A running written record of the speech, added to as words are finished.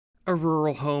A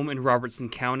rural home in Robertson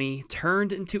County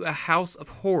turned into a house of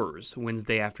horrors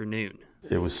Wednesday afternoon.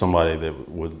 It was somebody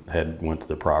that had went to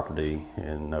the property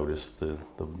and noticed the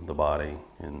body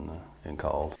and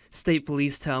called. State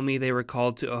police tell me they were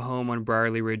called to a home on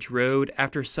Briarly Ridge Road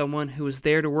after someone who was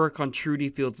there to work on Trudy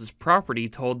Fields' property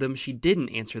told them she didn't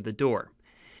answer the door.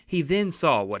 He then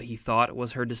saw what he thought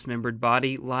was her dismembered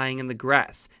body lying in the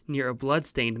grass near a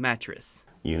blood-stained mattress.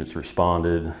 Units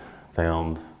responded,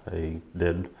 found a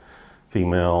dead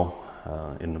female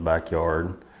in the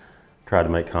backyard, tried to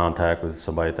make contact with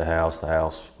somebody at the house. The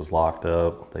house was locked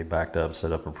up. They backed up,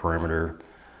 set up a perimeter.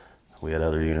 We had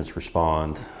other units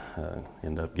respond,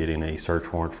 ended up getting a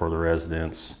search warrant for the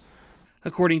residence.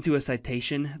 According to a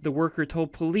citation, the worker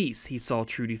told police he saw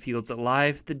Trudy Fields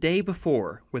alive the day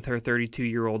before with her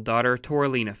 32-year-old daughter,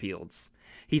 Toralina Fields.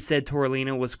 He said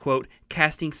Toralina was, quote,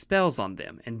 casting spells on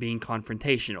them and being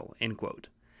confrontational, end quote.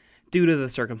 Due to the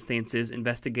circumstances,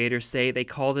 investigators say they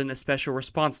called in a special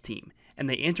response team, and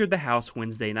they entered the house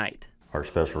Wednesday night. Our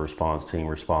special response team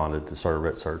responded to serve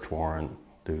that search warrant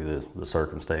due to the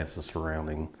circumstances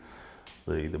surrounding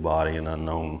the body and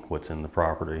unknown what's in the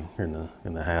property, in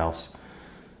the house.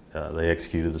 They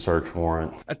executed the search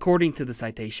warrant. According to the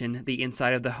citation, the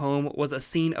inside of the home was a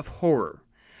scene of horror.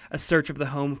 A search of the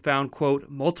home found, quote,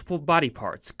 multiple body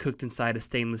parts cooked inside a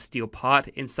stainless steel pot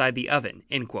inside the oven,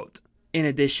 end quote. In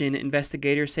addition,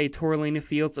 investigators say Toralina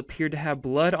Fields appeared to have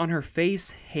blood on her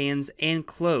face, hands, and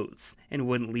clothes, and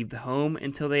wouldn't leave the home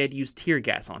until they had used tear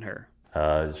gas on her.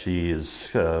 She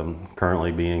is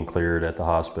currently being cleared at the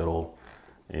hospital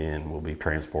and will be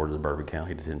transported to the Bourbon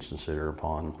County Detention Center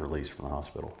upon release from the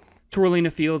hospital.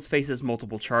 Toralina Fields faces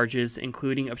multiple charges,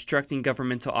 including obstructing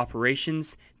governmental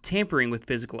operations, tampering with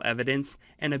physical evidence,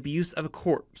 and abuse of a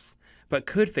corpse, but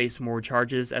could face more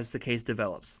charges as the case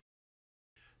develops.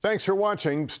 Thanks for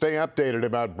watching. Stay updated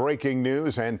about breaking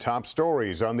news and top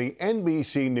stories on the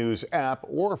NBC News app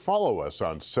or follow us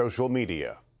on social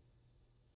media.